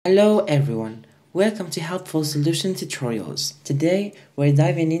Hello everyone, welcome to Helpful Solution Tutorials. Today we're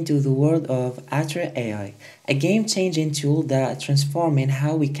diving into the world of Otter AI, a game-changing tool that transforms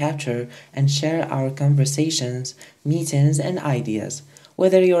how we capture and share our conversations, meetings, and ideas.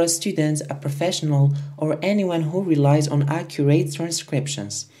 Whether you're a student, a professional, or anyone who relies on accurate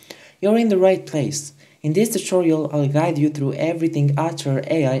transcriptions, you're in the right place. In this tutorial, I'll guide you through everything Otter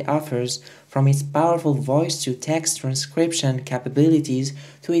AI offers, from its powerful voice to text transcription capabilities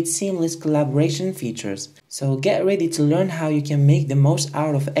to its seamless collaboration features. So get ready to learn how you can make the most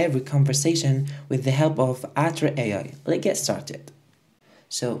out of every conversation with the help of Otter AI. Let's get started.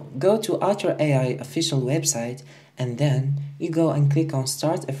 So go to Otter AI official website and then you go and click on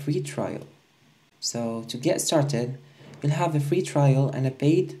Start a free trial. So to get started, you'll have a free trial and a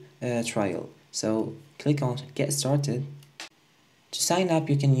paid trial. So click on Get Started. To sign up,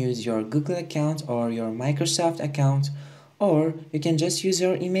 you can use your Google account or your Microsoft account, or you can just use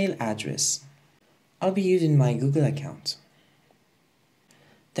your email address. I'll be using my Google account.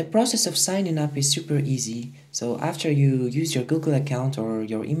 The process of signing up is super easy. So after you use your Google account or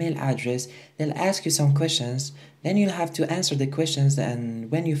your email address, they'll ask you some questions. Then you'll have to answer the questions, and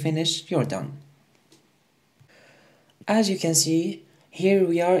when you finish, you're done. As you can see, here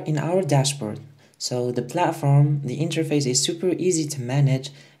we are in our dashboard. So the platform, the interface is super easy to manage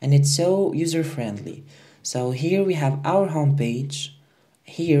and it's so user-friendly. So here we have our homepage.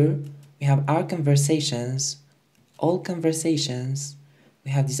 Here we have our conversations, all conversations. We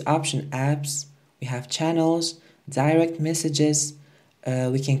have this option apps. We have channels, direct messages.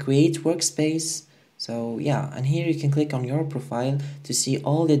 We can create workspace. So yeah, and here you can click on your profile to see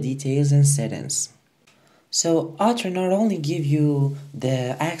all the details and settings. So Otter not only give you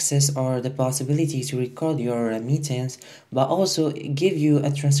the access or the possibility to record your meetings, but also give you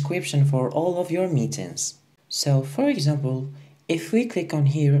a transcription for all of your meetings. So for example, if we click on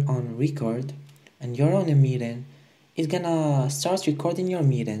here on record and you're on a meeting, it's gonna start recording your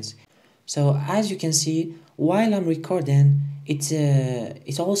meetings. So as you can see, while I'm recording,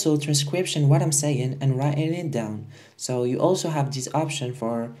 it's also transcription what I'm saying and writing it down. So you also have this option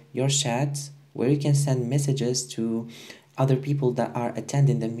for your chat, where you can send messages to other people that are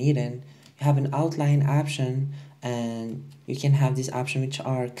attending the meeting. You have an outline option, and you can have this option which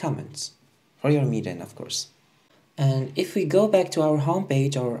are comments for your meeting, of course. And if we go back to our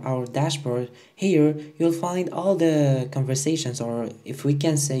homepage or our dashboard, here you'll find all the conversations, or if we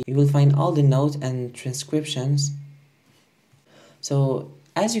can say, you will find all the notes and transcriptions. So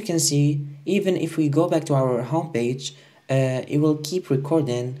as you can see, even if we go back to our homepage, it will keep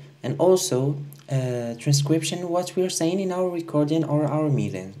recording and also transcription what we're saying in our recording or our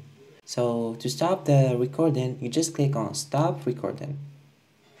meeting. So to stop the recording, you just click on stop recording.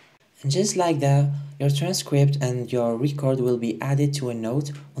 And just like that, your transcript and your record will be added to a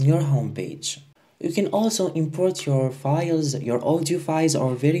note on your homepage. You can also import your files, your audio files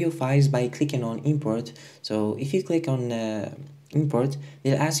or video files by clicking on import. So if you click on import,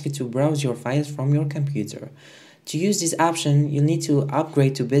 they'll ask you to browse your files from your computer. To use this option, you'll need to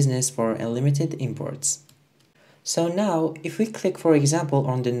upgrade to business for unlimited imports. So now, if we click, for example,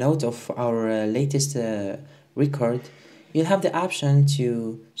 on the note of our latest record, you'll have the option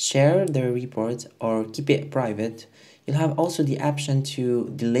to share the report or keep it private. You'll have also the option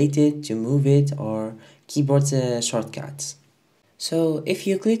to delete it, to move it, or keyboard shortcuts. So if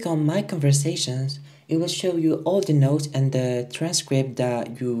you click on My Conversations, it will show you all the notes and the transcript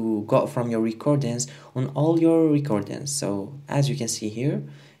that you got from your recordings on all your recordings. So as you can see here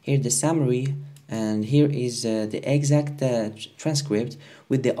the summary, and here is the exact transcript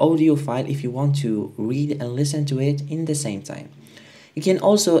with the audio file if you want to read and listen to it in the same time. You can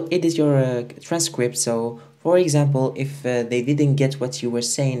also edit your transcript. So for example, if they didn't get what you were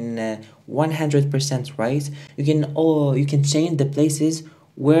saying 100% right, you can change the places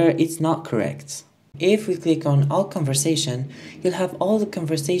where it's not correct. If we click on all conversation, you'll have all the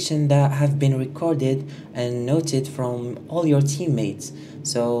conversation that have been recorded and noted from all your teammates.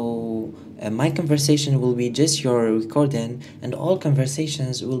 So my conversation will be just your recording, and all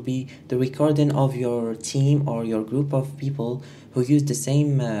conversations will be the recording of your team or your group of people who use the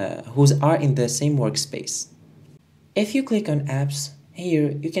same, who are in the same workspace. If you click on apps,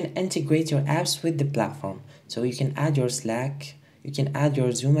 here you can integrate your apps with the platform. So you can add your Slack, you can add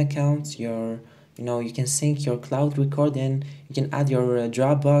your Zoom account, you can sync your cloud recording, you can add your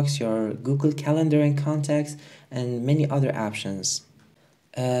Dropbox, your Google Calendar and contacts, and many other options.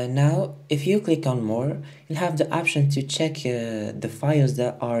 Now, if you click on more, you'll have the option to check the files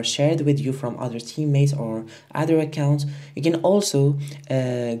that are shared with you from other teammates or other accounts. You can also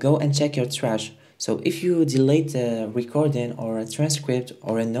go and check your trash. So if you delete a recording or a transcript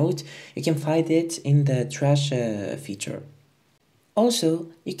or a note, you can find it in the trash feature. Also,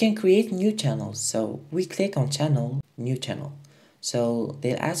 you can create new channels. So we click on channel, new channel. So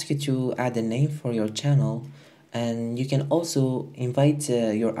they'll ask you to add a name for your channel, and you can also invite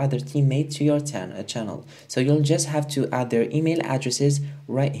your other teammates to your channel. So you'll just have to add their email addresses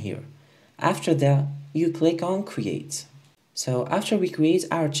right here. After that, you click on create. So after we create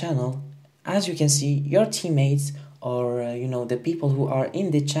our channel, as you can see, your teammates or the people who are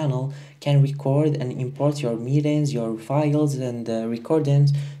in the channel can record and import your meetings, your files and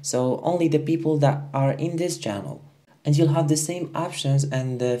recordings. So only the people that are in this channel. And you'll have the same options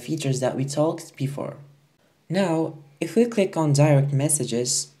and the features that we talked before. Now, if we click on direct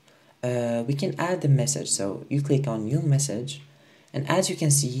messages, we can add the message. So you click on new message, and as you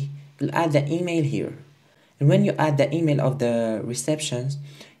can see, you'll add the email here. And when you add the email of the receptions,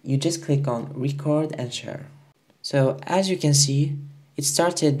 you just click on record and share. So as you can see, it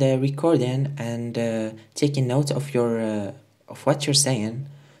started the recording and taking note of your of what you're saying.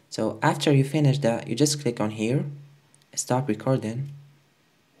 So after you finish that, you just click on here, stop recording.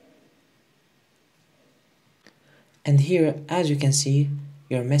 And here, as you can see,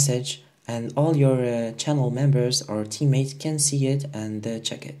 your message and all your channel members or teammates can see it and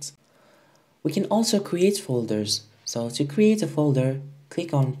check it. We can also create folders. So to create a folder,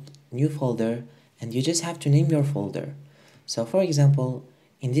 click on new folder and you just have to name your folder. So for example,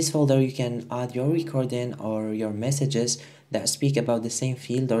 in this folder you can add your recording or your messages that speak about the same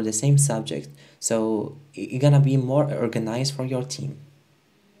field or the same subject. So you're gonna be more organized for your team.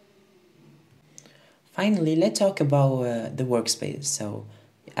 Finally, let's talk about the workspace. So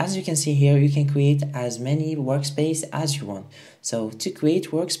as you can see here, you can create as many workspace as you want. So to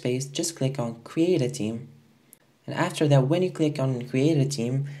create workspace, just click on create a team. And after that, when you click on create a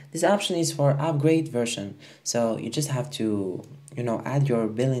team, this option is for upgrade version. So you just have to, add your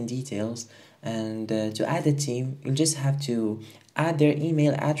billing details. And to add a team, you just have to add their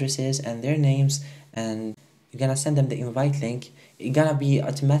email addresses and their names, and you're gonna send them the invite link. It's gonna be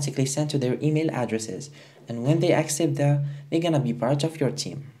automatically sent to their email addresses, and when they accept that, they're gonna be part of your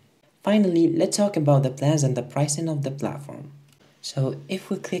team. Finally, let's talk about the plans and the pricing of the platform. So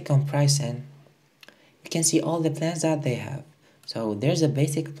if we click on pricing, you can see all the plans that they have. So there's a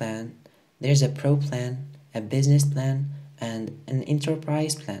basic plan, there's a pro plan, a business plan, and an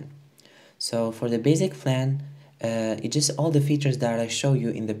enterprise plan. So for the basic plan, it's just all the features that I showed you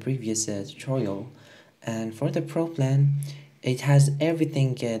in the previous tutorial. And for the pro plan, it has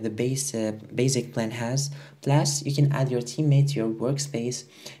everything the basic plan has. Plus, you can add your teammate to your workspace.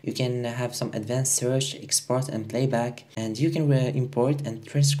 You can have some advanced search, export and playback, and you can import and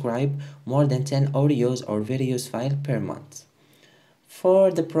transcribe more than 10 audios or videos file per month.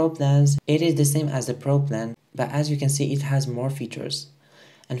 For the pro plans, it is the same as the pro plan, but as you can see, it has more features.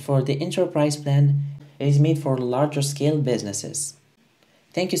 And for the enterprise plan, it is made for larger scale businesses.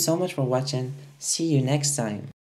 Thank you so much for watching. See you next time.